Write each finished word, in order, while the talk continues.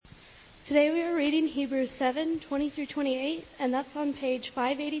Today we are reading Hebrews 7:20 through 28, and that's on page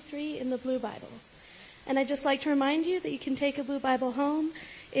 583 in the Blue Bibles. And I'd just like to remind you that you can take a Blue Bible home.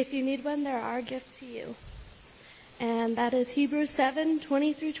 If you need one, they're our gift to you. And that is Hebrews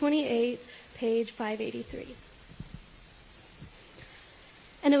 7:20 through 28, page 583.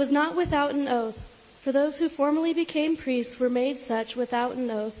 And it was not without an oath, for those who formerly became priests were made such without an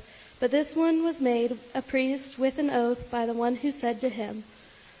oath, but this one was made a priest with an oath by the one who said to him,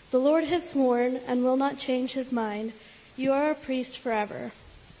 "The Lord has sworn and will not change his mind. You are a priest forever."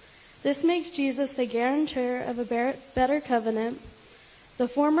 This makes Jesus the guarantor of a better covenant. The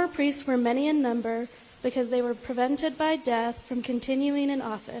former priests were many in number because they were prevented by death from continuing in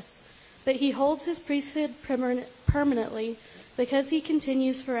office. But he holds his priesthood permanently because he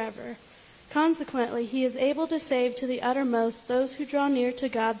continues forever. Consequently, he is able to save to the uttermost those who draw near to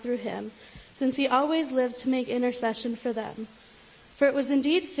God through him, since he always lives to make intercession for them. For it was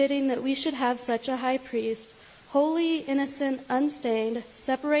indeed fitting that we should have such a high priest, holy, innocent, unstained,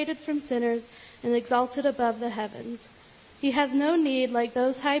 separated from sinners, and exalted above the heavens. He has no need, like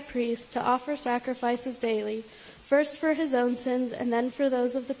those high priests, to offer sacrifices daily, first for his own sins and then for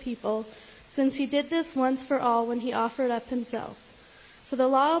those of the people, since he did this once for all when he offered up himself. For the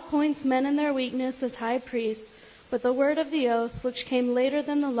law appoints men in their weakness as high priests, but the word of the oath, which came later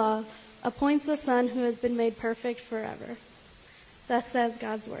than the law, appoints the Son who has been made perfect forever. Thus says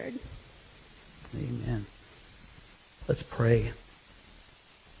God's word. Amen. Let's pray.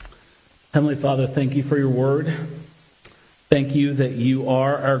 Heavenly Father, thank you for your word. Thank you that you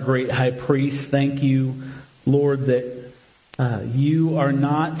are our great high priest. Thank you, Lord, that you are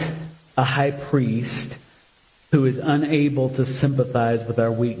not a high priest who is unable to sympathize with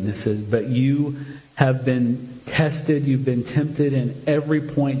our weaknesses, but you have been tested, you've been tempted in every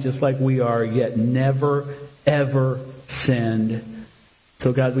point just like we are, yet never, ever sinned.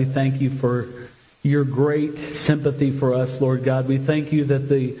 So God, we thank you for your great sympathy for us, Lord God. We thank you that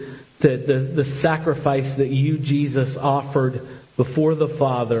the sacrifice that you, Jesus, offered before the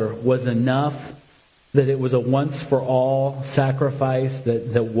Father was enough, that it was a once for all sacrifice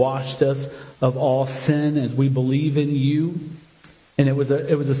that washed us of all sin as we believe in you. And it was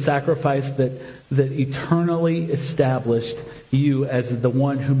a sacrifice that eternally established you as the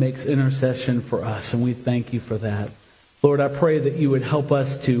one who makes intercession for us. And we thank you for that. Lord, I pray that you would help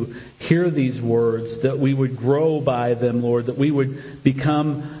us to hear these words, that we would grow by them, Lord, that we would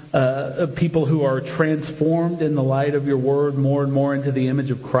become people who are transformed in the light of your word more and more into the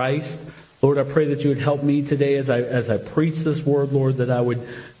image of Christ. Lord, I pray that you would help me today as I preach this word, Lord, that I would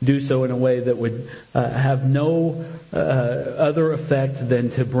do so in a way that would have no other effect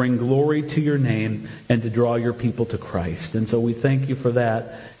than to bring glory to your name and to draw your people to Christ. And so we thank you for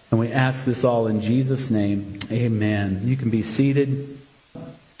that. And we ask this all in Jesus' name. Amen. You can be seated.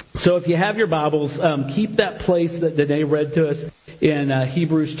 So if you have your Bibles, keep that place that Danae read to us in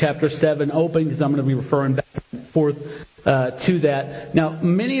Hebrews chapter 7 open, because I'm going to be referring back and forth to that. Now,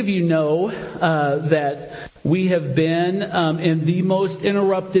 many of you know that we have been in the most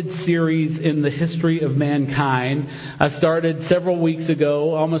interrupted series in the history of mankind. I started several weeks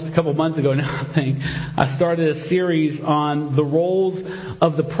ago, almost a couple months ago now, I think. I started a series on the roles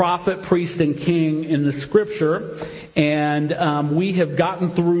of the prophet, priest, and king in the scripture. And we have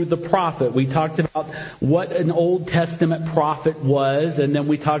gotten through the prophet. We talked about what an Old Testament prophet was, and then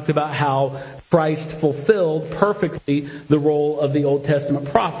we talked about how Christ fulfilled perfectly the role of the Old Testament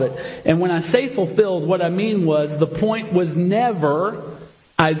prophet. And when I say fulfilled, what I mean was the point was never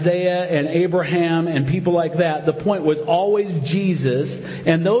Isaiah and Abraham and people like that. The point was always Jesus,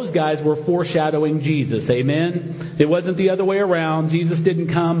 and those guys were foreshadowing Jesus. Amen? It wasn't the other way around. Jesus didn't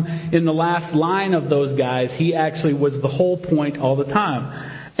come in the last line of those guys. He actually was the whole point all the time.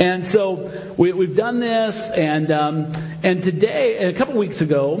 And so we've done this, and today, a couple weeks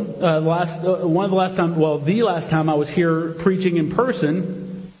ago, the last time I was here preaching in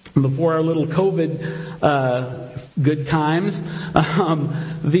person before our little COVID good times,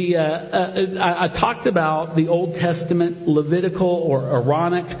 I talked about the Old Testament Levitical or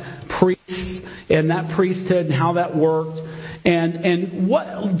Aaronic priests and that priesthood and how that worked. And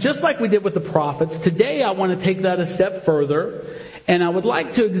what, just like we did with the prophets, today I want to take that a step further. And I would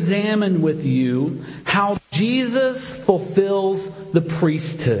like to examine with you how Jesus fulfills the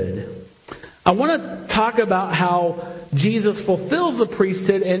priesthood. I want to talk about how Jesus fulfills the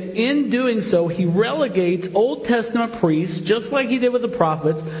priesthood, and in doing so, he relegates Old Testament priests, just like he did with the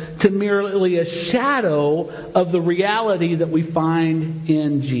prophets, to merely a shadow of the reality that we find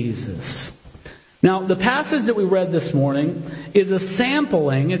in Jesus. Now, the passage that we read this morning is a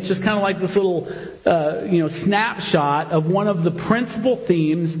sampling. It's just kind of like this little, snapshot of one of the principal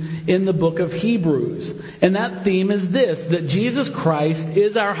themes in the book of Hebrews. And that theme is this, that Jesus Christ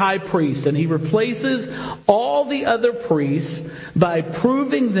is our high priest, and he replaces all the other priests by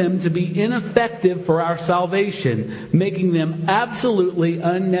proving them to be ineffective for our salvation, making them absolutely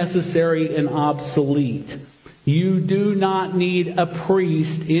unnecessary and obsolete. You do not need a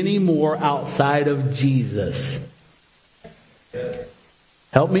priest anymore outside of Jesus.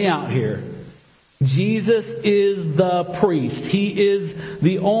 Help me out here. Jesus is the priest. He is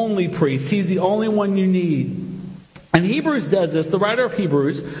the only priest. He's the only one you need. And Hebrews does this. The writer of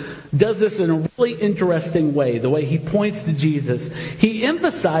Hebrews does this in a really interesting way, the way he points to Jesus. He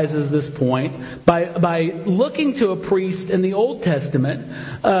emphasizes this point by looking to a priest in the Old Testament,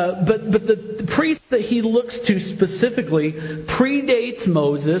 but the priest that he looks to specifically predates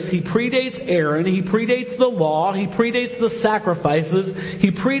Moses, he predates Aaron, he predates the law, he predates the sacrifices, he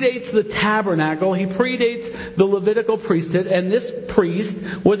predates the tabernacle, he predates the Levitical priesthood, and this priest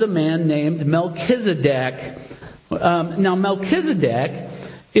was a man named Melchizedek. Now Melchizedek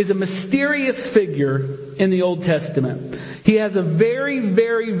is a mysterious figure in the Old Testament. He has a very,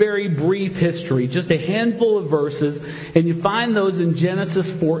 very, very brief history, just a handful of verses, and you find those in Genesis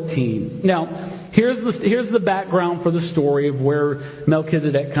 14. Now, here's the background for the story of where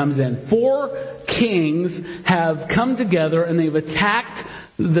Melchizedek comes in. 4 kings have come together and they've attacked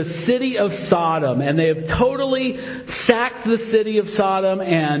the city of Sodom, and they have totally sacked the city of Sodom,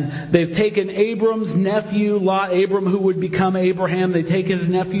 and they've taken Abram's nephew Lot, Abram who would become Abraham. They take his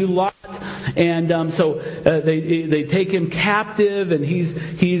nephew Lot, and so they take him captive, and he's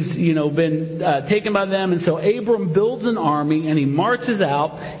been taken by them. And so Abram builds an army and he marches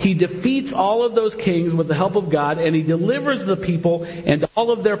out. He defeats all of those kings with the help of God, and he delivers the people and all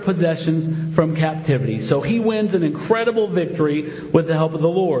of their possessions from captivity. So he wins an incredible victory with the help of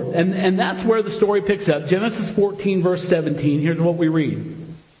the Lord. And that's where the story picks up. Genesis 14 verse 17. Here's what we read.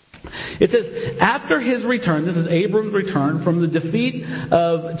 It says, after his return, this is Abram's return from the defeat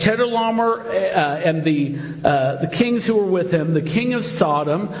of Chedorlaomer and the kings who were with him, the king of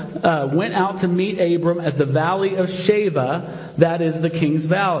Sodom went out to meet Abram at the valley of Sheva, that is the king's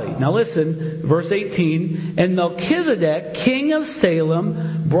valley. Now listen, verse 18, and Melchizedek, king of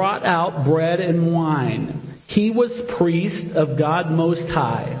Salem, brought out bread and wine. He was priest of God Most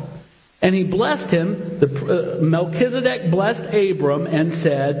High. And he blessed him. Melchizedek blessed Abram and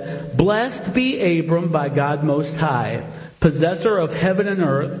said, blessed be Abram by God Most High, possessor of heaven and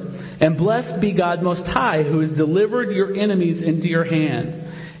earth, and blessed be God Most High, who has delivered your enemies into your hand.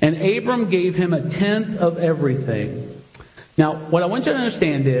 And Abram gave him 1/10 of everything. Now, what I want you to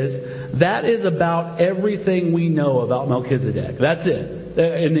understand is, that is about everything we know about Melchizedek. That's it.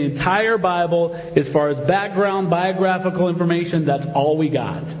 In the entire Bible, as far as background, biographical information, that's all we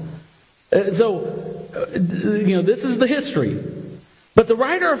got. So, this is the history. But the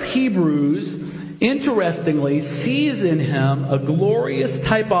writer of Hebrews, interestingly, sees in him a glorious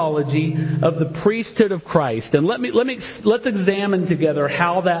typology of the priesthood of Christ. And let's examine together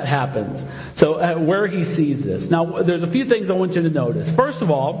how that happens. So, where he sees this. Now, there's a few things I want you to notice. First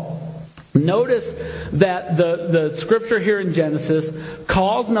of all, notice that the scripture here in Genesis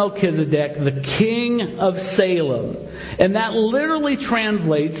calls Melchizedek the king of Salem. And that literally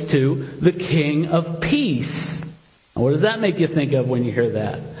translates to the king of peace. Now, what does that make you think of when you hear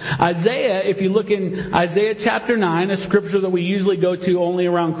that? Isaiah, if you look in Isaiah chapter 9, a scripture that we usually go to only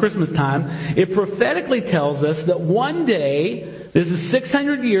around Christmas time, it prophetically tells us that one day, this is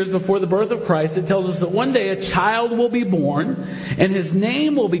 600 years before the birth of Christ, it tells us that one day a child will be born, and his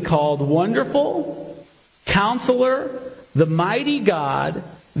name will be called Wonderful, Counselor, the Mighty God,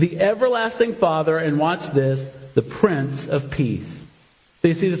 the Everlasting Father, and watch this, the Prince of Peace. So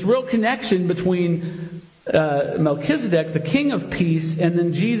you see this real connection between Melchizedek, the King of Peace, and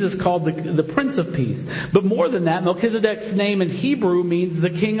then Jesus called the Prince of Peace. But more than that, Melchizedek's name in Hebrew means the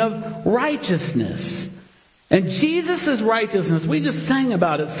King of Righteousness. And Jesus' righteousness, we just sang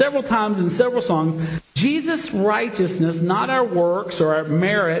about it several times in several songs. Jesus' righteousness, not our works or our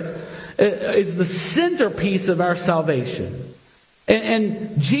merit, is the centerpiece of our salvation.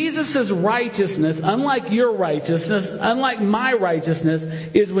 And Jesus' righteousness, unlike your righteousness, unlike my righteousness,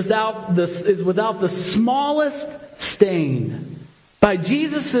 is without the smallest stain. By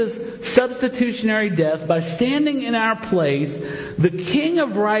Jesus' substitutionary death, by standing in our place, the King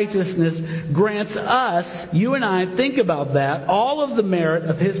of Righteousness grants us, you and I, think about that, all of the merit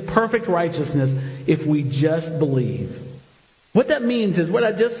of His perfect righteousness if we just believe. What that means is what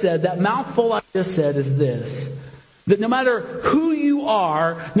I just said, that mouthful I just said is this. That no matter who you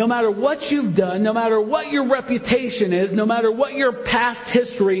are, no matter what you've done, no matter what your reputation is, no matter what your past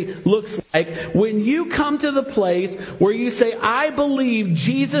history looks like, when you come to the place where you say, I believe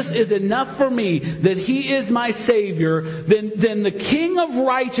Jesus is enough for me, that He is my Savior, then the King of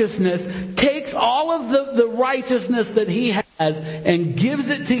righteousness takes all of the righteousness that He has and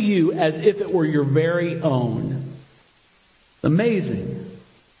gives it to you as if it were your very own. Amazing.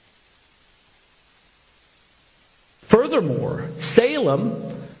 Furthermore, Salem,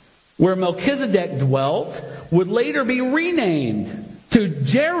 where Melchizedek dwelt, would later be renamed to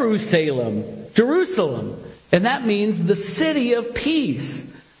Jerusalem. And that means the city of peace.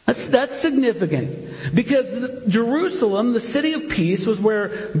 That's significant. Because Jerusalem, the city of peace, was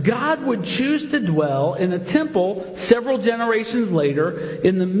where God would choose to dwell in a temple several generations later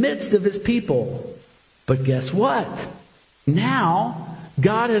in the midst of His people. But guess what? Now,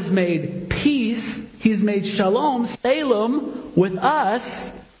 God has made peace. He's made shalom, Salem, with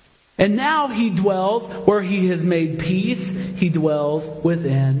us. And now He dwells where He has made peace. He dwells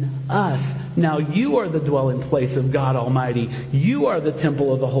within us. Now you are the dwelling place of God Almighty. You are the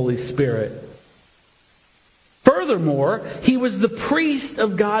temple of the Holy Spirit. Furthermore, He was the priest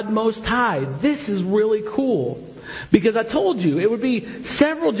of God Most High. This is really cool. Because I told you, it would be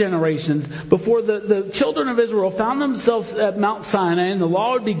several generations before the children of Israel found themselves at Mount Sinai and the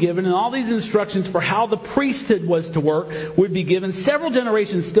law would be given and all these instructions for how the priesthood was to work would be given. Several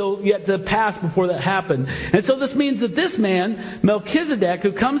generations still yet to pass before that happened. And so this means that this man, Melchizedek,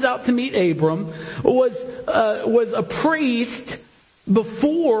 who comes out to meet Abram, was a priest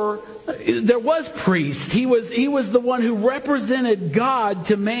before there was priest. He was the one who represented God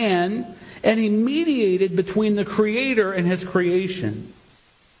to man. And He mediated between the Creator and His creation.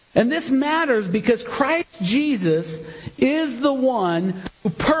 And this matters because Christ Jesus is the one who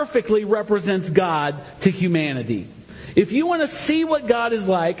perfectly represents God to humanity. If you want to see what God is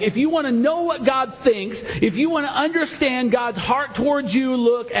like, if you want to know what God thinks, if you want to understand God's heart towards you,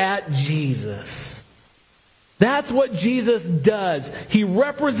 look at Jesus. That's what Jesus does. He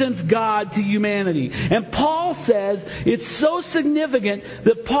represents God to humanity. And Paul says, it's so significant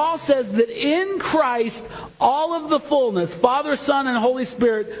that Paul says that in Christ, all of the fullness, Father, Son, and Holy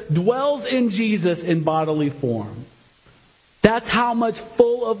Spirit, dwells in Jesus in bodily form. That's how much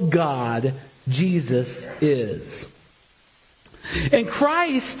full of God Jesus is. And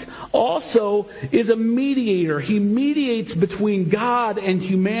Christ also is a mediator. He mediates between God and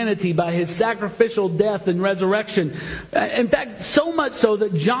humanity by His sacrificial death and resurrection. In fact, so much so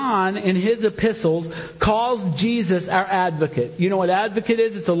that John in his epistles calls Jesus our advocate. You know what advocate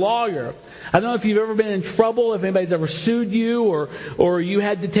is? It's a lawyer. I don't know if you've ever been in trouble, if anybody's ever sued you or you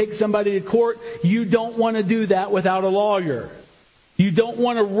had to take somebody to court. You don't want to do that without a lawyer. You don't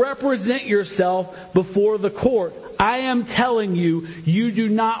want to represent yourself before the court. I am telling you, you do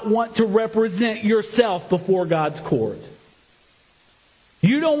not want to represent yourself before God's court.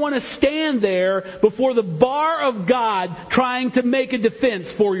 You don't want to stand there before the bar of God trying to make a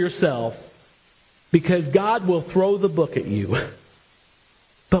defense for yourself. Because God will throw the book at you.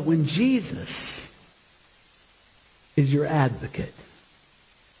 But when Jesus is your advocate,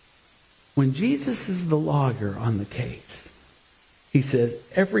 when Jesus is the lawyer on the case, He says,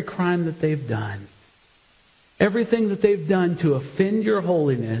 every crime that they've done, everything that they've done to offend your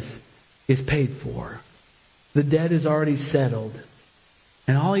holiness is paid for. The debt is already settled.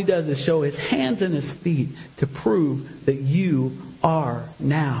 And all He does is show His hands and His feet to prove that you are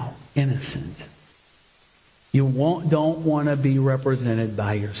now innocent. You don't want to be represented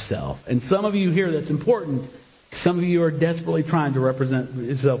by yourself. And some of you here, that's important. Some of you are desperately trying to represent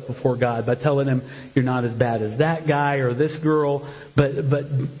yourself before God by telling Him you're not as bad as that guy or this girl.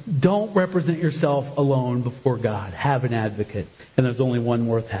 But don't represent yourself alone before God. Have an advocate. And there's only one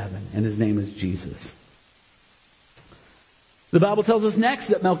worth having, and His name is Jesus. The Bible tells us next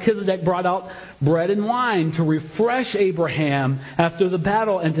that Melchizedek brought out bread and wine to refresh Abraham after the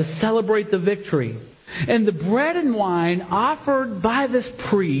battle and to celebrate the victory. And the bread and wine offered by this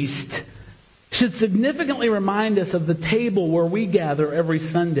priest should significantly remind us of the table where we gather every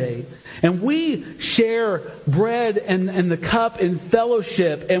Sunday. And we share bread and the cup in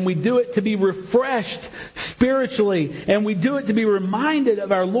fellowship, and we do it to be refreshed spiritually, and we do it to be reminded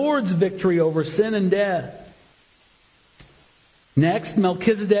of our Lord's victory over sin and death. Next,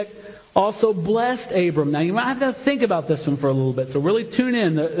 Melchizedek also blessed Abram. Now, you might have to think about this one for a little bit, so really tune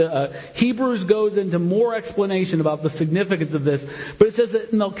in. Hebrews goes into more explanation about the significance of this. But it says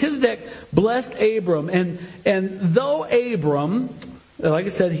that Melchizedek blessed Abram, and though Abram like I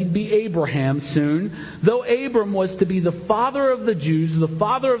said, he'd be Abraham soon. Though Abram was to be the father of the Jews, the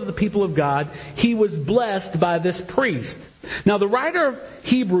father of the people of God, he was blessed by this priest. Now, the writer of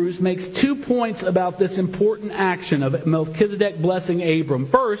Hebrews makes 2 points about this important action of Melchizedek blessing Abram.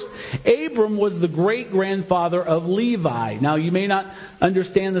 First, Abram was the great-grandfather of Levi. Now, you may not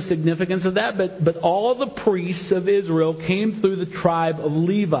understand the significance of that, but all the priests of Israel came through the tribe of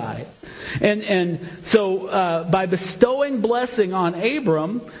Levi. And so by bestowing blessing on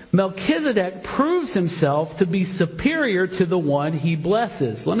Abram, Melchizedek proves himself to be superior to the one he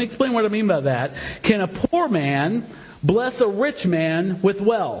blesses. Let me explain what I mean by that. Can a poor man bless a rich man with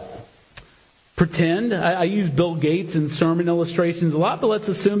wealth? Pretend. I use Bill Gates in sermon illustrations a lot, but let's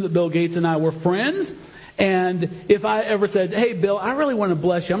assume that Bill Gates and I were friends. And if I ever said, hey, Bill, I really want to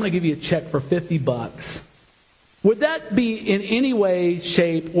bless you. I'm going to give you a check for $50. Would that be in any way,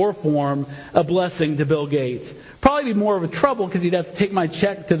 shape, or form a blessing to Bill Gates? Probably be more of a trouble because he'd have to take my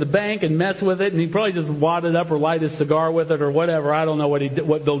check to the bank and mess with it, and he'd probably just wad it up or light his cigar with it or whatever. I don't know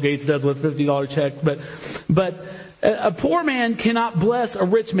what Bill Gates does with $50 check, but a poor man cannot bless a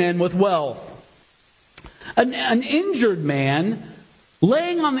rich man with wealth. An injured man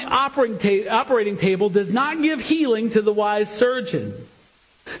laying on the operating table does not give healing to the wise surgeon.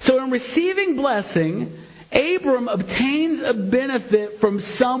 So in receiving blessing, Abram obtains a benefit from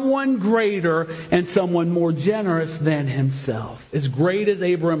someone greater and someone more generous than himself. As great as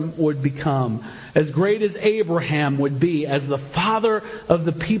Abram would become, as great as Abraham would be, as the father of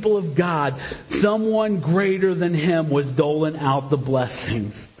the people of God, someone greater than him was doling out the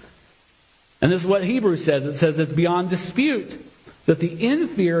blessings. And this is what Hebrews says. It says it's beyond dispute that the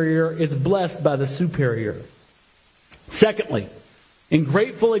inferior is blessed by the superior. Secondly, in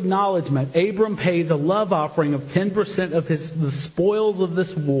grateful acknowledgement, Abram pays a love offering of 10% of the spoils of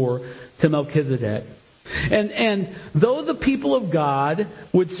this war to Melchizedek. And though the people of God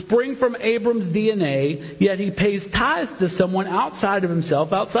would spring from Abram's DNA, yet he pays tithes to someone outside of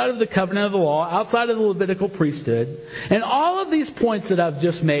himself, outside of the covenant of the law, outside of the Levitical priesthood. And all of these points that I've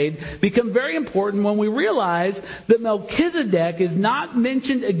just made become very important when we realize that Melchizedek is not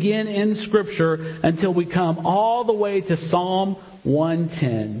mentioned again in Scripture until we come all the way to Psalm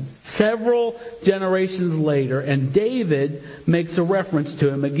 110, several generations later, and David makes a reference to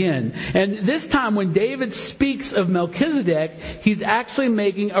him again. And this time when David speaks of Melchizedek, he's actually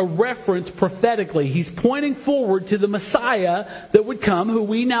making a reference prophetically. He's pointing forward to the Messiah that would come, who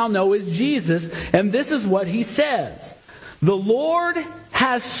we now know is Jesus. And this is what he says: "The Lord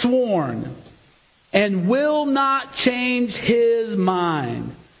has sworn and will not change his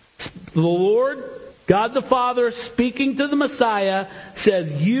mind." The Lord, God the Father, speaking to the Messiah,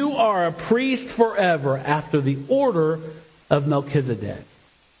 says, "You are a priest forever after the order of Melchizedek."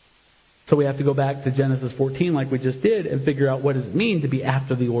 So we have to go back to Genesis 14 like we just did and figure out what does it mean to be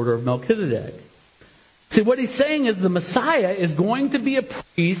after the order of Melchizedek. See, what he's saying is the Messiah is going to be a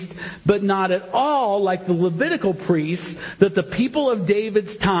priest, but not at all like the Levitical priests that the people of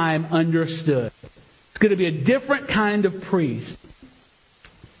David's time understood. It's going to be a different kind of priest.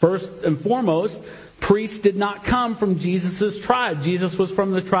 First and foremost, priests did not come from Jesus' tribe. Jesus was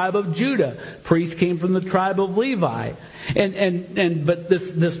from the tribe of Judah. Priests came from the tribe of Levi. But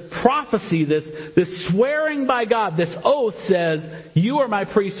this prophecy, this swearing by God, this oath says, "You are my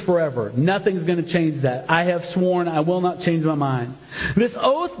priest forever." Nothing's going to change that. I have sworn, I will not change my mind. This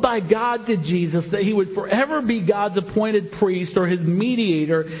oath by God to Jesus that he would forever be God's appointed priest or his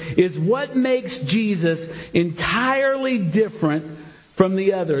mediator is what makes Jesus entirely different from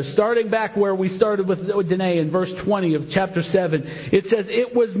the others. Starting back where we started with Danae in verse 20 of chapter 7, it says,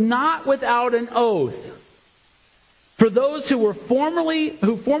 "It was not without an oath. For those who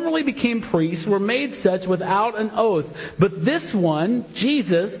formerly became priests were made such without an oath. But this one,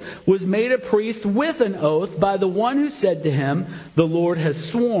 Jesus, was made a priest with an oath by the one who said to him, 'The Lord has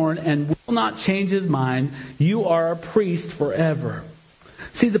sworn and will not change his mind. You are a priest forever.'"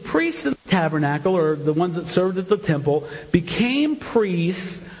 See, the priests in the tabernacle, or the ones that served at the temple, became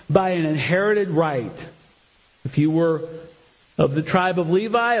priests by an inherited right. If you were of the tribe of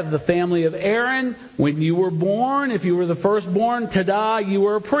Levi, of the family of Aaron, when you were born, if you were the firstborn, ta-da, you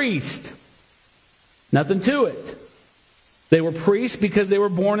were a priest. Nothing to it. They were priests because they were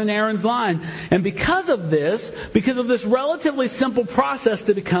born in Aaron's line. And because of this relatively simple process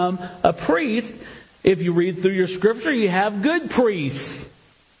to become a priest, if you read through your scripture, you have good priests.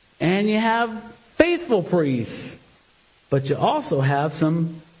 And you have faithful priests. But you also have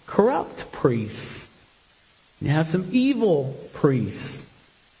some corrupt priests. You have some evil priests.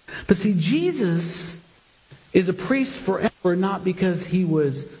 But see, Jesus is a priest forever, not because he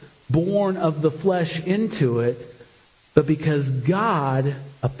was born of the flesh into it, but because God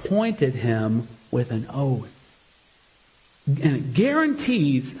appointed him with an oath. And it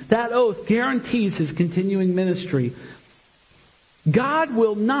guarantees, that oath guarantees his continuing ministry. God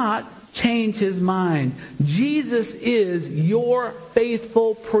will not change his mind. Jesus is your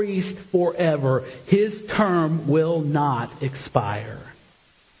faithful priest forever. His term will not expire.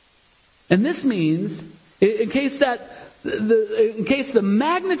 And this means, in case the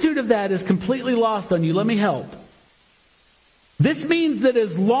magnitude of that is completely lost on you, let me help. This means that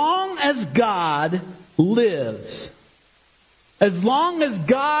as long as God lives, as long as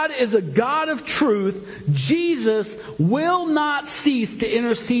God is a God of truth, Jesus will not cease to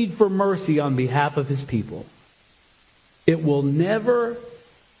intercede for mercy on behalf of his people. It will never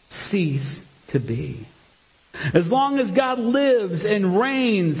cease to be. As long as God lives and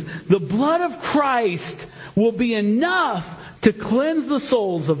reigns, the blood of Christ will be enough to cleanse the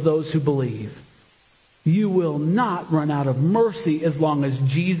souls of those who believe. You will not run out of mercy as long as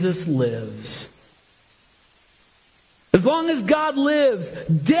Jesus lives. As long as God lives,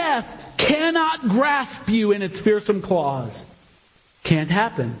 death cannot grasp you in its fearsome claws. Can't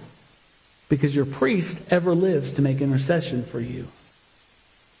happen, because your priest ever lives to make intercession for you.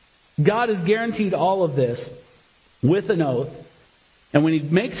 God has guaranteed all of this with an oath. And when he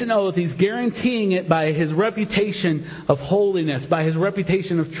makes an oath, he's guaranteeing it by his reputation of holiness, by his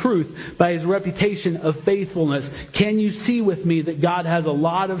reputation of truth, by his reputation of faithfulness. Can you see with me that God has a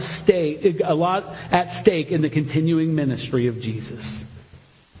lot at stake in the continuing ministry of Jesus?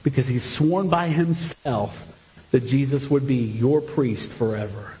 Because he's sworn by himself that Jesus would be your priest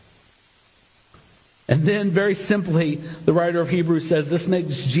forever. And then very simply, the writer of Hebrews says this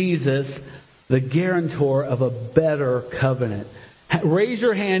makes Jesus the guarantor of a better covenant. Raise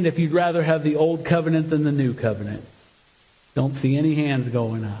your hand if you'd rather have the old covenant than the new covenant. Don't see any hands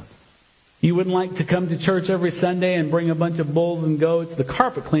going up. You wouldn't like to come to church every Sunday and bring a bunch of bulls and goats. The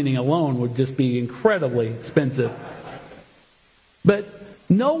carpet cleaning alone would just be incredibly expensive. But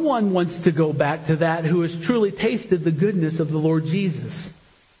no one wants to go back to that who has truly tasted the goodness of the Lord Jesus,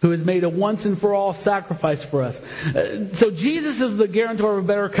 who has made a once and for all sacrifice for us. So Jesus is the guarantor of a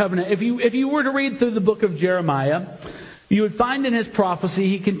better covenant. If you were to read through the book of Jeremiah, you would find in his prophecy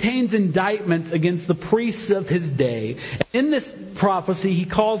he contains indictments against the priests of his day. In this prophecy, he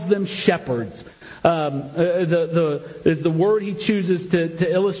calls them shepherds. Is the word he chooses to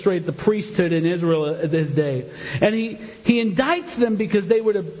illustrate the priesthood in Israel at this day. And he indicts them because they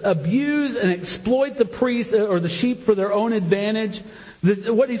would abuse and exploit the priests or the sheep for their own advantage.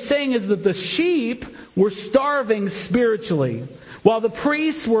 What he's saying is that the sheep were starving spiritually, while the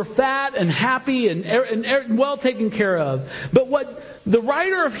priests were fat and happy and well taken care of. But what the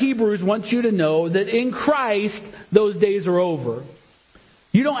writer of Hebrews wants you to know, that in Christ, those days are over.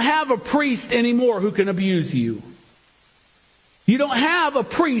 You don't have a priest anymore who can abuse you. You don't have a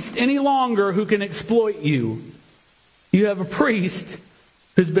priest any longer who can exploit you. You have a priest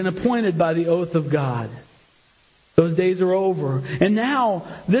who's been appointed by the oath of God. Those days are over. And now,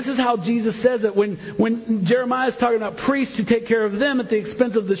 this is how Jesus says it. When Jeremiah is talking about priests who take care of them at the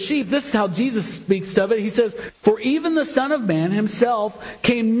expense of the sheep, this is how Jesus speaks of it. He says, "For even the Son of Man himself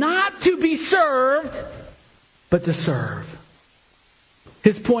came not to be served, but to serve."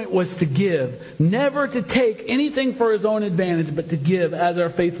 His point was to give, never to take anything for his own advantage, but to give as our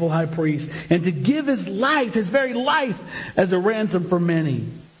faithful high priest, and to give his life, his very life, as a ransom for many.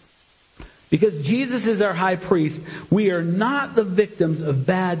 Because Jesus is our high priest, we are not the victims of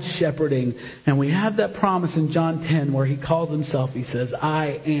bad shepherding. And we have that promise in John 10 where he calls himself, he says,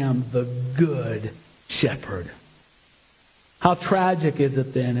 "I am the good shepherd." How tragic is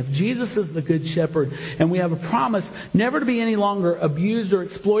it then if Jesus is the good shepherd and we have a promise never to be any longer abused or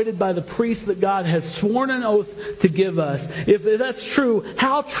exploited by the priest that God has sworn an oath to give us? If that's true,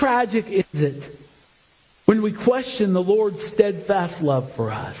 how tragic is it when we question the Lord's steadfast love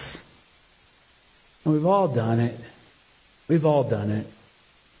for us? And we've all done it. We've all done it.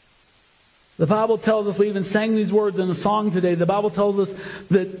 The Bible tells us, we even sang these words in a song today, the Bible tells us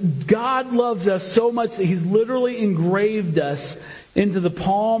that God loves us so much that He's literally engraved us into the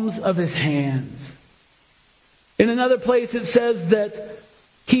palms of His hands. In another place it says that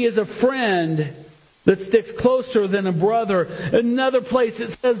He is a friend that sticks closer than a brother. In another place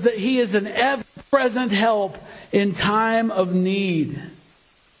it says that He is an ever-present help in time of need.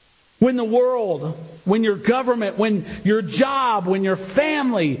 When the world, when your government, when your job, when your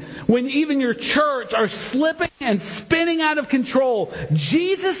family, when even your church are slipping and spinning out of control,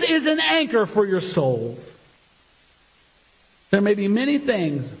 Jesus is an anchor for your souls. There may be many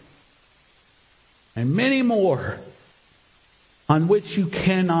things and many more on which you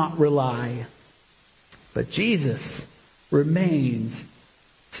cannot rely. But Jesus remains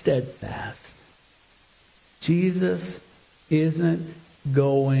steadfast. Jesus isn't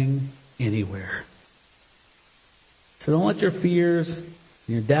going anywhere. So don't let your fears, and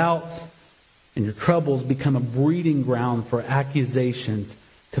your doubts, and your troubles become a breeding ground for accusations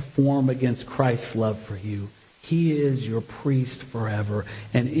to form against Christ's love for you. He is your priest forever,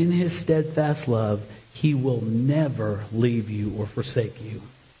 and in His steadfast love, He will never leave you or forsake you.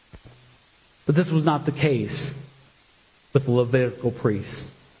 But this was not the case with the Levitical priests.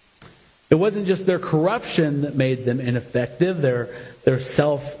 It wasn't just their corruption that made them ineffective, their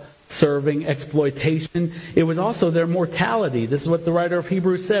self-serving exploitation. It was also their mortality. This is what the writer of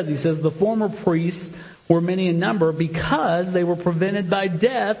Hebrews says. He says, the former priests were many in number because they were prevented by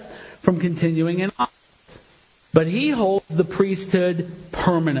death from continuing in office. But He holds the priesthood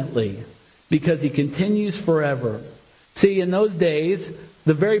permanently because He continues forever. See, in those days,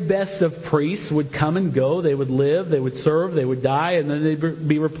 the very best of priests would come and go. They would live, they would serve, they would die, and then they'd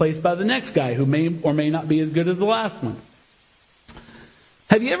be replaced by the next guy who may or may not be as good as the last one.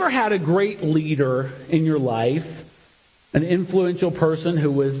 Have you ever had a great leader in your life, an influential person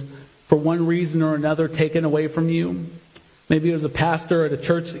who was, for one reason or another, taken away from you? Maybe it was a pastor at a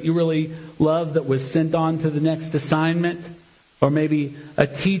church that you really loved that was sent on to the next assignment. Or maybe a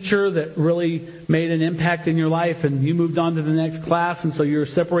teacher that really made an impact in your life and you moved on to the next class and so you're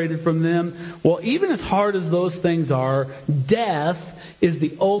separated from them. Well, even as hard as those things are, death is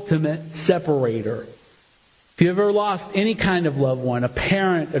the ultimate separator. If you've ever lost any kind of loved one, a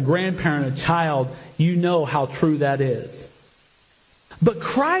parent, a grandparent, a child, you know how true that is. But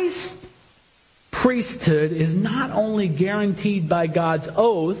Christ's priesthood is not only guaranteed by God's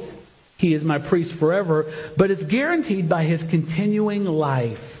oath, He is my priest forever, but it's guaranteed by His continuing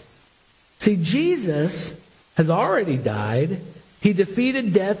life. See, Jesus has already died. He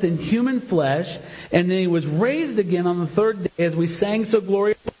defeated death in human flesh, and then He was raised again on the third day, as we sang so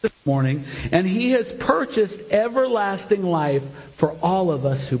gloriously this morning, and He has purchased everlasting life for all of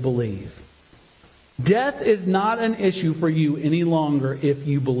us who believe. Death is not an issue for you any longer if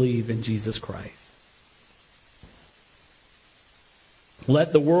you believe in Jesus Christ.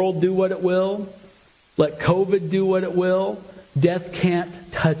 Let the world do what it will. Let COVID do what it will. Death can't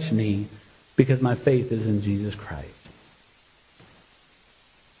touch me because my faith is in Jesus Christ.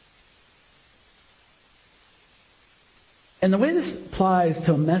 And the way this applies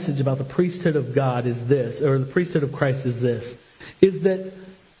to a message about the priesthood of God is this, or the priesthood of Christ is this, is that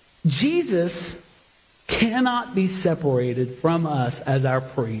Jesus cannot be separated from us as our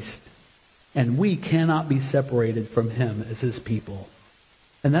priest, and we cannot be separated from Him as His people.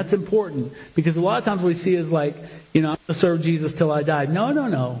 And that's important because a lot of times we see is like, I'm going to serve Jesus till I die.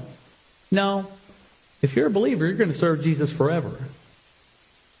 No. If you're a believer, you're going to serve Jesus forever.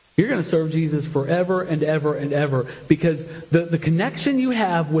 You're going to serve Jesus forever and ever and ever because the connection you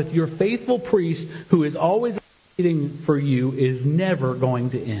have with your faithful priest who is always waiting for you is never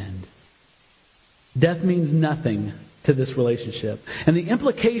going to end. Death means nothing to this relationship. And the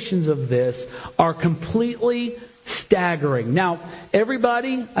implications of this are completely staggering. Now,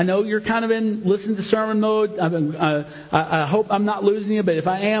 everybody, I know you're kind of in listen to sermon mode. I hope I'm not losing you, but if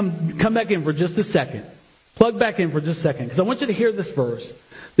I am, come back in for just a second. Plug back in for just a second, because I want you to hear this verse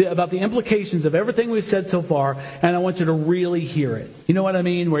about the implications of everything we've said so far, and I want you to really hear it. You know what I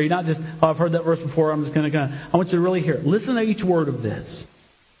mean? Where you're not just, I've heard that verse before, I'm just going to I want you to really hear it. Listen to each word of this.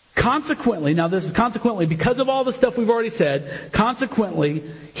 Consequently, now this is consequently, because of all the stuff we've already said, consequently,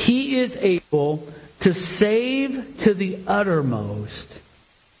 He is able to save to the uttermost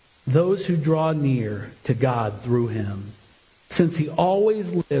those who draw near to God through Him, since He always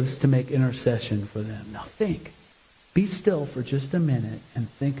lives to make intercession for them. Now think. Be still for just a minute and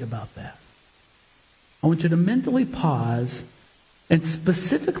think about that. I want you to mentally pause and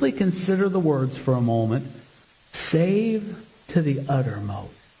specifically consider the words for a moment. Save to the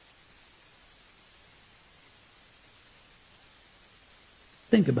uttermost.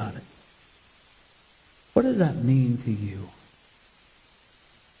 Think about it. What does that mean to you?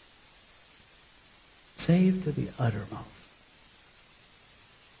 Save to the uttermost.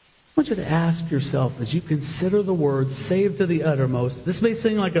 I want you to ask yourself as you consider the words save to the uttermost. This may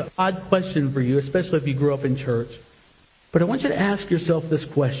seem like an odd question for you, especially if you grew up in church. But I want you to ask yourself this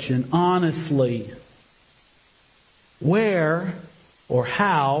question honestly. Where or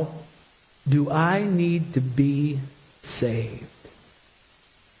how do I need to be saved?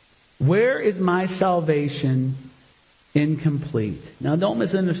 Where is my salvation incomplete? Now, don't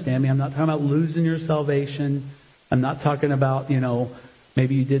misunderstand me. I'm not talking about losing your salvation. I'm not talking about,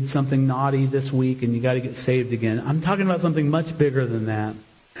 maybe you did something naughty this week and you got to get saved again. I'm talking about something much bigger than that.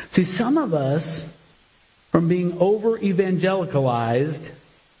 See, some of us from being over-evangelicalized,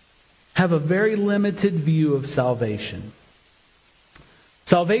 have a very limited view of salvation.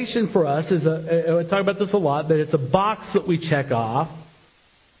 Salvation for us is I talk about this a lot, but it's a box that we check off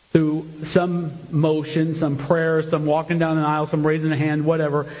through some motion, some prayer, some walking down an aisle, some raising a hand,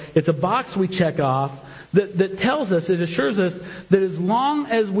 whatever. It's a box we check off that tells us, it assures us that as long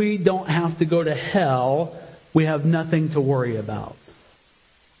as we don't have to go to hell, we have nothing to worry about.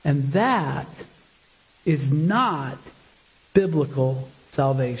 And that is not biblical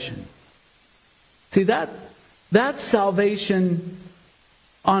salvation. See, that's salvation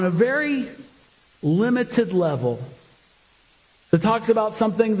on a very limited level. It talks about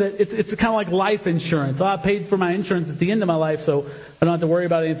something that it's kind of like life insurance. I paid for my insurance at the end of my life, so I don't have to worry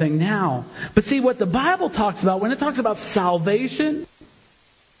about anything now. But see, what the Bible talks about, when it talks about salvation,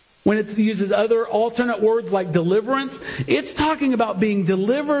 when it uses other alternate words like deliverance, it's talking about being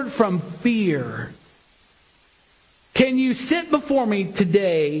delivered from fear. Can you sit before me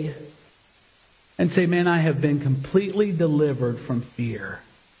today and say, man, I have been completely delivered from fear?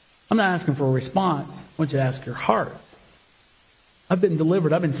 I'm not asking for a response. I want you to ask your heart. I've been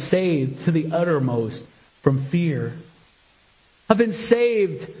delivered. I've been saved to the uttermost from fear. I've been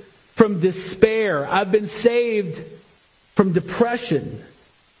saved from despair. I've been saved from depression.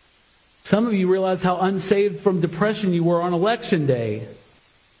 Some of you realize how unsaved from depression you were on election day.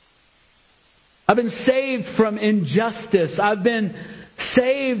 I've been saved from injustice. I've been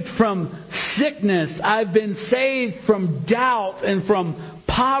saved from sickness. I've been saved from doubt and from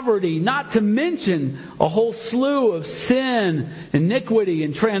poverty, not to mention a whole slew of sin, iniquity,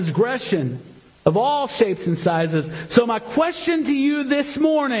 and transgression of all shapes and sizes. So my question to you this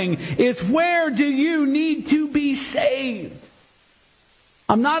morning is, where do you need to be saved?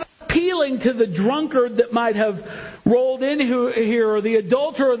 I'm not appealing to the drunkard that might have rolled in here or the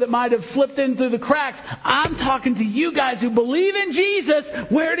adulterer that might have slipped in through the cracks. I'm talking to you guys who believe in Jesus.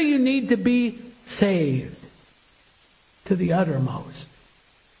 Where do you need to be saved? To the uttermost.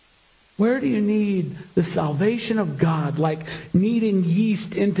 Where do you need the salvation of God, like kneading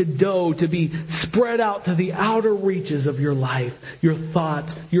yeast into dough, to be spread out to the outer reaches of your life, your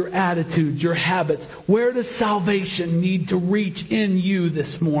thoughts, your attitudes, your habits? Where does salvation need to reach in you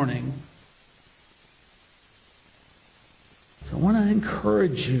this morning? So I want to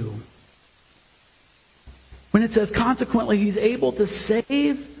encourage you. When it says, consequently, He's able to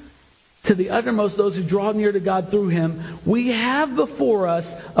save to the uttermost those who draw near to God through Him, we have before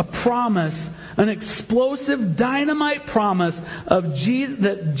us a promise, an explosive dynamite promise of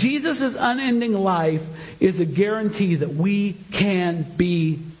that Jesus' unending life is a guarantee that we can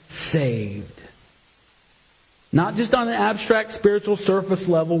be saved. Not just on an abstract spiritual surface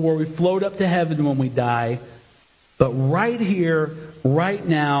level where we float up to heaven when we die, but right here, right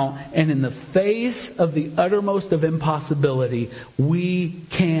now, and in the face of the uttermost of impossibility, we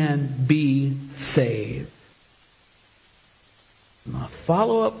can be saved. My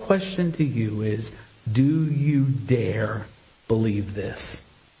follow-up question to you is, do you dare believe this?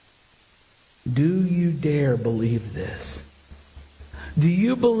 Do you dare believe this? Do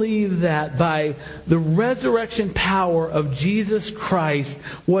you believe that by the resurrection power of Jesus Christ,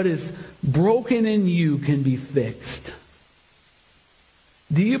 what is broken in you can be fixed?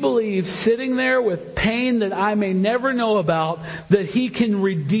 Do you believe, sitting there with pain that I may never know about, that He can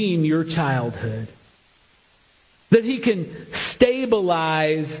redeem your childhood? That He can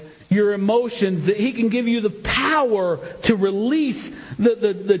stabilize your emotions, that He can give you the power to release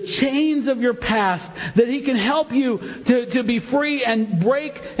the chains of your past, that He can help you to be free and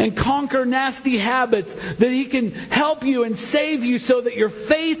break and conquer nasty habits, that He can help you and save you so that your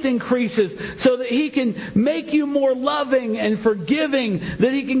faith increases, so that He can make you more loving and forgiving,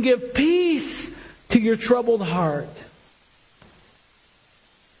 that He can give peace to your troubled heart.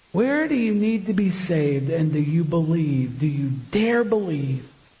 Where do you need to be saved, and do you believe, do you dare believe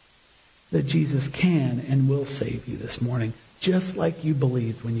that Jesus can and will save you this morning, just like you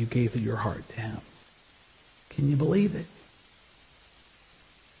believed when you gave your heart to Him? Can you believe it?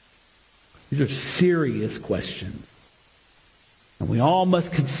 These are serious questions, and we all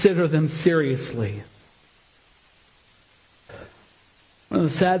must consider them seriously. One of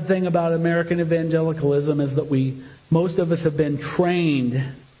the sad things about American evangelicalism is that most of us have been trained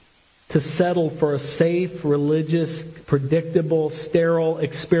to settle for a safe, religious, predictable, sterile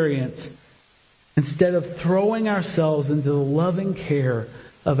experience, instead of throwing ourselves into the loving care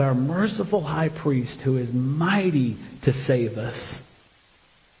of our merciful high priest who is mighty to save us.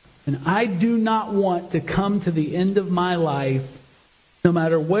 And I do not want to come to the end of my life no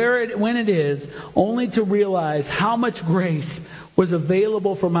matter when it is, only to realize how much grace was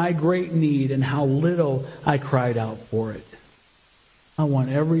available for my great need and how little I cried out for it. I want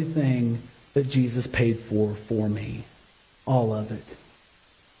everything that Jesus paid for me. All of it.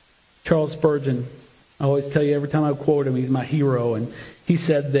 Charles Spurgeon, I always tell you every time I quote him, he's my hero, and he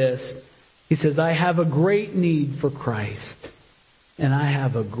said this. He says, I have a great need for Christ, and I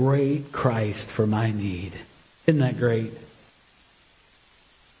have a great Christ for my need. Isn't that great?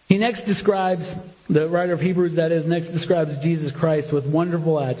 He next describes, the writer of Hebrews next describes Jesus Christ with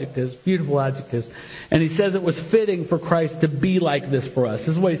wonderful adjectives, beautiful adjectives. And he says it was fitting for Christ to be like this for us. This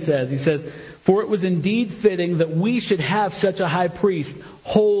is what he says. He says, for it was indeed fitting that we should have such a high priest,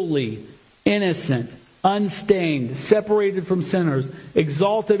 holy, innocent, unstained, separated from sinners,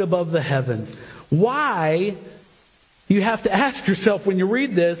 exalted above the heavens. Why, you have to ask yourself when you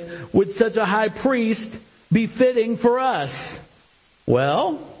read this, would such a high priest be fitting for us?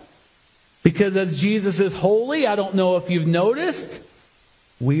 Well, because as Jesus is holy, I don't know if you've noticed,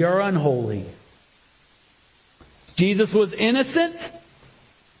 we are unholy. Jesus was innocent.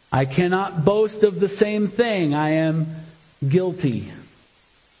 I cannot boast of the same thing. I am guilty.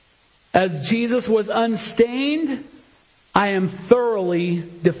 As Jesus was unstained, I am thoroughly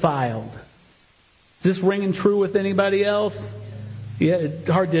defiled. Is this ringing true with anybody else? Yeah, it's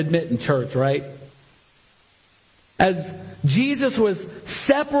hard to admit in church, right? As Jesus was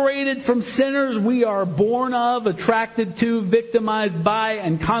separated from sinners we are born of, attracted to, victimized by,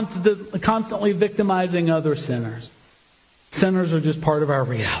 and constantly victimizing other sinners. Sinners are just part of our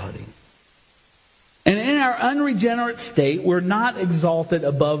reality. And in our unregenerate state, we're not exalted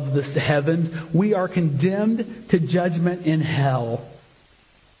above the heavens. We are condemned to judgment in hell.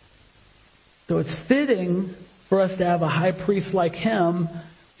 So it's fitting for us to have a high priest like him,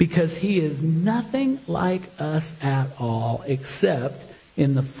 because he is nothing like us at all, except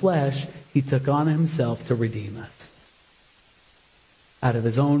in the flesh he took on himself to redeem us out of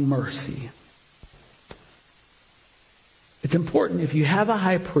his own mercy. It's important if you have a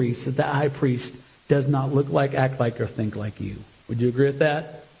high priest that high priest does not look like, act like, or think like you. Would you agree with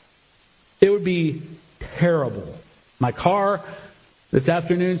that? It would be terrible. My car this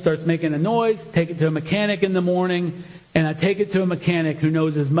afternoon starts making a noise, take it to a mechanic in the morning, and I take it to a mechanic who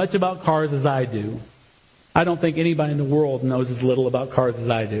knows as much about cars as I do. I don't think anybody in the world knows as little about cars as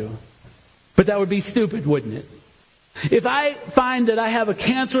I do. But that would be stupid, wouldn't it? If I find that I have a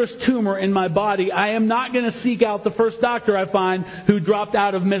cancerous tumor in my body, I am not going to seek out the first doctor I find who dropped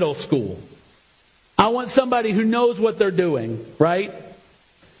out of middle school. I want somebody who knows what they're doing, right?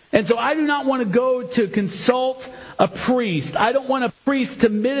 And so I do not want to go to consult a priest. I don't want a priest to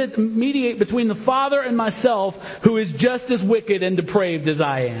mediate between the Father and myself who is just as wicked and depraved as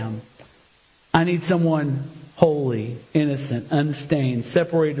I am. I need someone holy, innocent, unstained,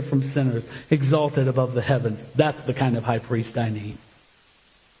 separated from sinners, exalted above the heavens. That's the kind of high priest I need.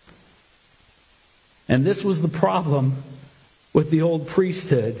 And this was the problem with the old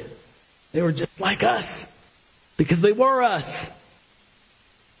priesthood. They were just like us because they were us.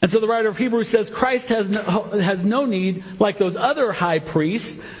 And so the writer of Hebrews says Christ has no need, like those other high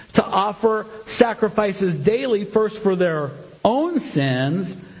priests, to offer sacrifices daily, first for their own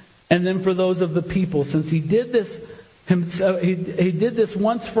sins and then for those of the people, since he did this himself. He did this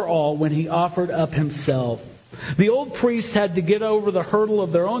once for all when he offered up himself. The old priests had to get over the hurdle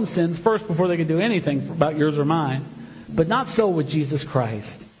of their own sins first before they could do anything about yours or mine. But not so with Jesus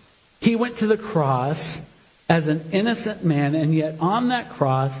Christ. He went to the cross as an innocent man, and yet on that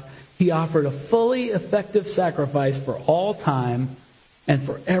cross, he offered a fully effective sacrifice for all time and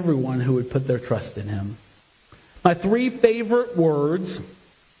for everyone who would put their trust in him. My three favorite words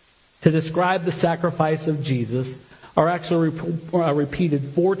to describe the sacrifice of Jesus are actually repeated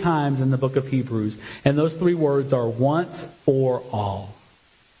 4 times in the book of Hebrews. And those 3 words are once for all.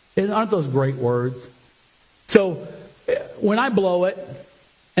 Aren't those great words? So when I blow it,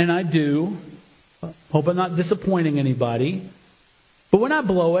 and I do, hope I'm not disappointing anybody, but when I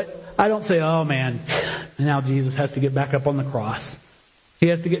blow it, I don't say, oh man, now Jesus has to get back up on the cross. He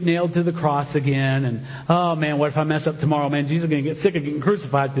has to get nailed to the cross again. And, oh man, what if I mess up tomorrow? Man, Jesus is going to get sick of getting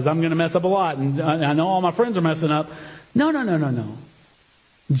crucified because I'm going to mess up a lot. And I know all my friends are messing up. No.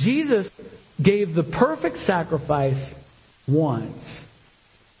 Jesus gave the perfect sacrifice once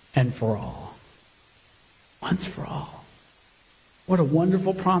and for all. Once for all. What a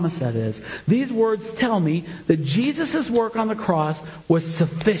wonderful promise that is. These words tell me that Jesus' work on the cross was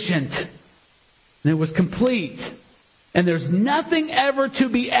sufficient. And it was complete. And there's nothing ever to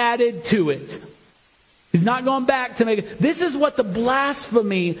be added to it. He's not going back to make it. This is what the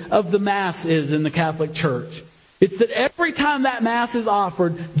blasphemy of the Mass is in the Catholic Church. It's that every time that Mass is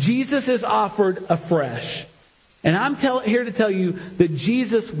offered, Jesus is offered afresh. And I'm here to tell you that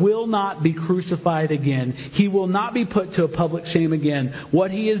Jesus will not be crucified again. He will not be put to a public shame again.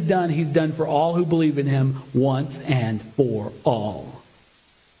 What He has done, He's done for all who believe in Him once and for all.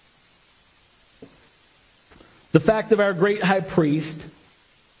 The fact of our great high priest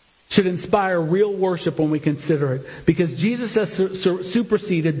should inspire real worship when we consider it, because Jesus has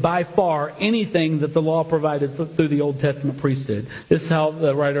superseded by far anything that the law provided through the Old Testament priesthood. This is how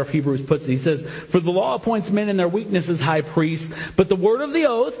the writer of Hebrews puts it. He says, "For the law appoints men in their weakness as high priests, but the word of the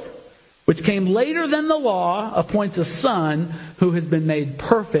oath, which came later than the law, appoints a son who has been made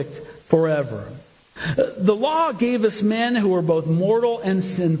perfect forever." The law gave us men who were both mortal and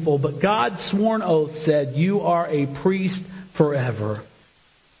sinful, but God's sworn oath said, "You are a priest forever."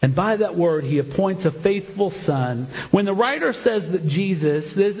 And by that word, He appoints a faithful son. When the writer says that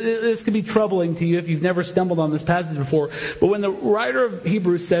Jesus, this could be troubling to you if you've never stumbled on this passage before, but when the writer of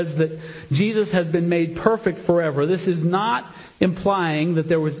Hebrews says that Jesus has been made perfect forever, this is not implying that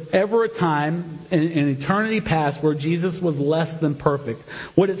there was ever a time in eternity past where Jesus was less than perfect.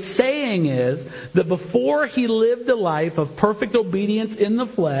 What it's saying is that before He lived a life of perfect obedience in the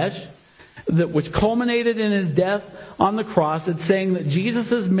flesh, which culminated in His death on the cross, it's saying that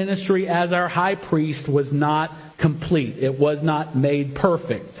Jesus' ministry as our high priest was not complete. It was not made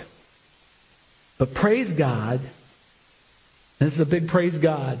perfect. But praise God, and this is a big praise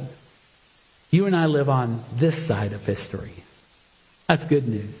God, you and I live on this side of history. That's good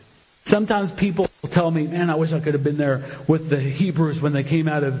news. Sometimes people tell me, "Man, I wish I could have been there with the Hebrews when they came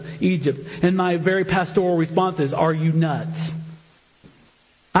out of Egypt." And my very pastoral response is, "Are you nuts?"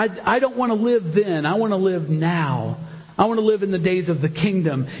 I don't want to live then. I want to live now. I want to live in the days of the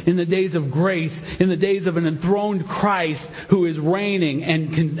kingdom, in the days of grace, in the days of an enthroned Christ who is reigning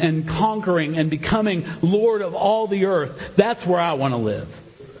and conquering and becoming Lord of all the earth. That's where I want to live.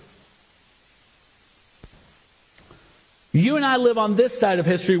 You and I live on this side of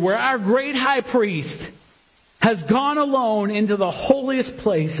history where our great high priest has gone alone into the holiest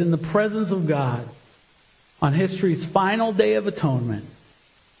place in the presence of God on history's final day of atonement.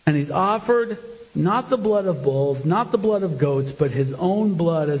 And He's offered not the blood of bulls, not the blood of goats, but His own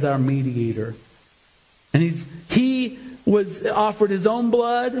blood as our mediator. And He was offered His own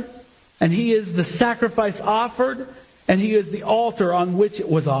blood, and He is the sacrifice offered, and He is the altar on which it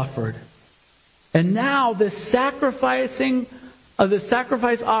was offered. And now this sacrifice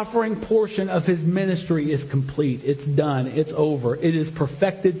offering portion of His ministry is complete. It's done. It's over. It is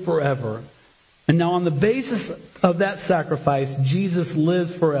perfected forever. And now on the basis of that sacrifice, Jesus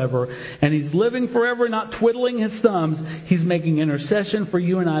lives forever. And He's living forever, not twiddling His thumbs. He's making intercession for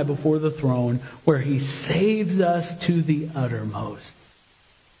you and I before the throne, where He saves us to the uttermost.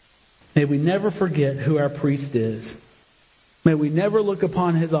 May we never forget who our priest is. May we never look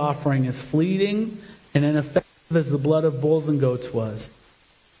upon His offering as fleeting and ineffective as the blood of bulls and goats was.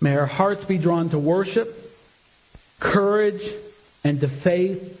 May our hearts be drawn to worship, courage, and to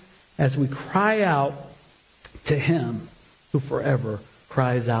faith as we cry out to Him who forever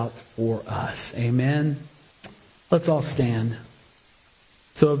cries out for us. Amen. Let's all stand.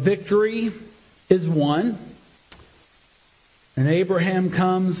 So a victory is won. And Abraham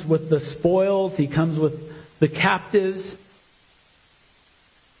comes with the spoils. He comes with the captives.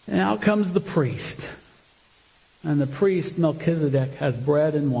 And out comes the priest. And the priest, Melchizedek, has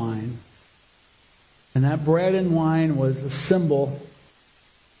bread and wine. And that bread and wine was a symbol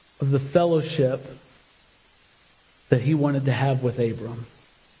of the fellowship that he wanted to have with Abram.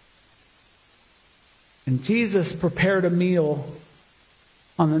 And Jesus prepared a meal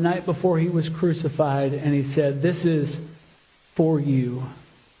on the night before He was crucified, and He said, "This is for you."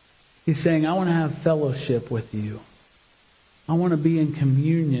 He's saying, "I want to have fellowship with you. I want to be in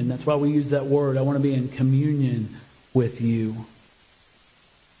communion." That's why we use that word. I want to be in communion with you.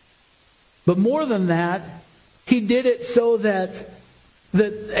 But more than that, He did it so that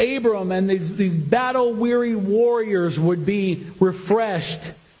Abram and these battle-weary warriors would be refreshed.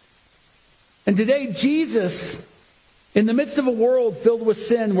 And today, Jesus, in the midst of a world filled with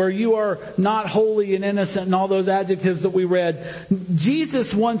sin, where you are not holy and innocent and all those adjectives that we read,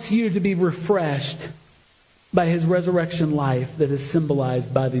 Jesus wants you to be refreshed by His resurrection life that is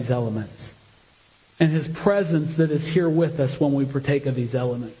symbolized by these elements, and His presence that is here with us when we partake of these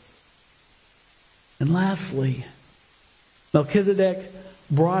elements. And lastly, Melchizedek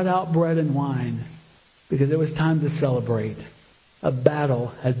brought out bread and wine because it was time to celebrate. A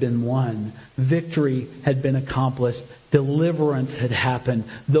battle had been won. Victory had been accomplished. Deliverance had happened.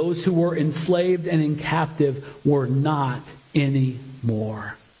 Those who were enslaved and in captive were not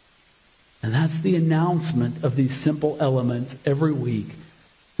anymore. And that's the announcement of these simple elements every week,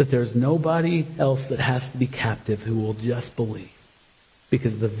 that there's nobody else that has to be captive who will just believe,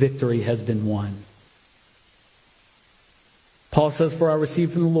 because the victory has been won. Paul says, "For I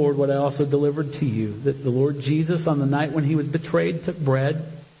received from the Lord what I also delivered to you, that the Lord Jesus, on the night when he was betrayed, took bread.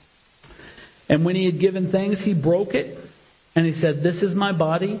 And when he had given thanks, he broke it. And he said, 'This is my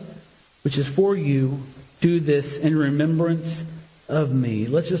body, which is for you. Do this in remembrance of me.'"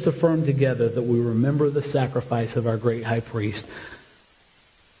 Let's just affirm together that we remember the sacrifice of our great high priest.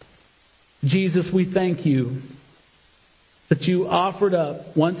 Jesus, we thank you that you offered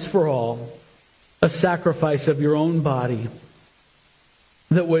up once for all a sacrifice of your own body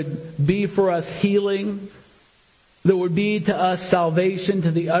that would be for us healing, that would be to us salvation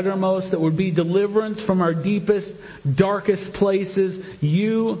to the uttermost, that would be deliverance from our deepest, darkest places.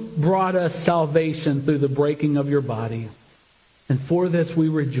 You brought us salvation through the breaking of your body. And for this we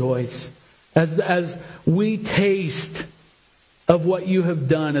rejoice. As we taste of what you have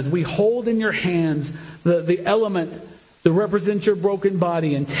done, as we hold in your hands the element that represents your broken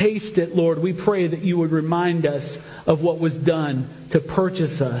body and taste it, Lord, we pray that you would remind us of what was done to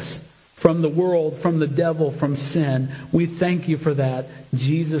purchase us from the world, from the devil, from sin. We thank you for that. In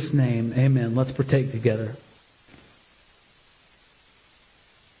Jesus' name, amen. Let's partake together.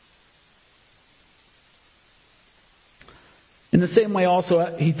 In the same way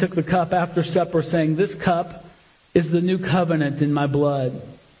also, he took the cup after supper, saying, "This cup is the new covenant in my blood.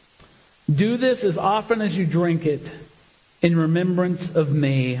 Do this as often as you drink it in remembrance of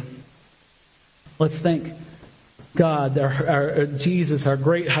me." Let's thank God, our Jesus, our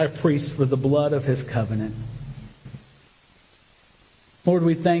great high priest, for the blood of his covenant. Lord,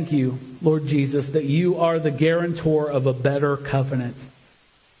 we thank you, Lord Jesus, that you are the guarantor of a better covenant.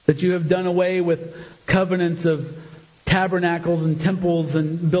 That you have done away with covenants of tabernacles and temples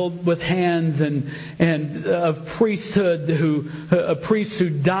and built with hands and of priesthood priests who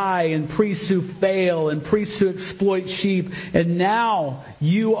die and priests who fail and priests who exploit sheep. And now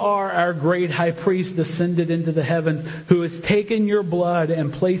you are our great high priest ascended into the heavens, who has taken your blood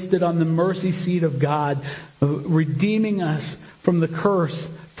and placed it on the mercy seat of God, redeeming us from the curse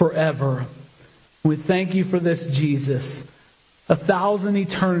forever. We thank you for this, Jesus. 1,000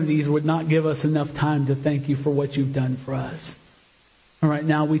 eternities would not give us enough time to thank you for what you've done for us. All right,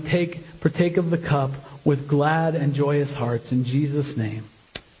 now we partake of the cup with glad and joyous hearts. In Jesus' name,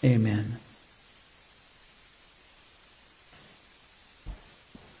 amen.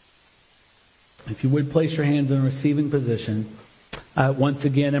 If you would place your hands in a receiving position, once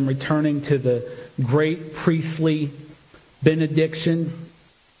again I'm returning to the great priestly benediction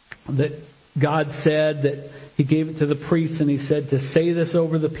that God said that He gave it to the priests, and He said to say this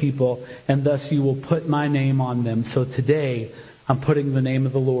over the people, and thus you will put my name on them. So today, I'm putting the name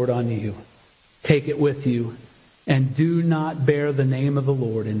of the Lord on you. Take it with you, and do not bear the name of the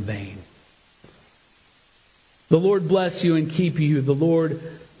Lord in vain. The Lord bless you and keep you. The Lord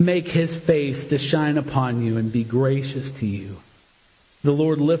make His face to shine upon you and be gracious to you. The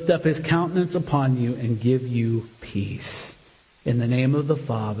Lord lift up His countenance upon you and give you peace. In the name of the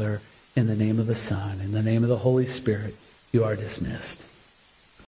Father, in the name of the Son, in the name of the Holy Spirit, you are dismissed.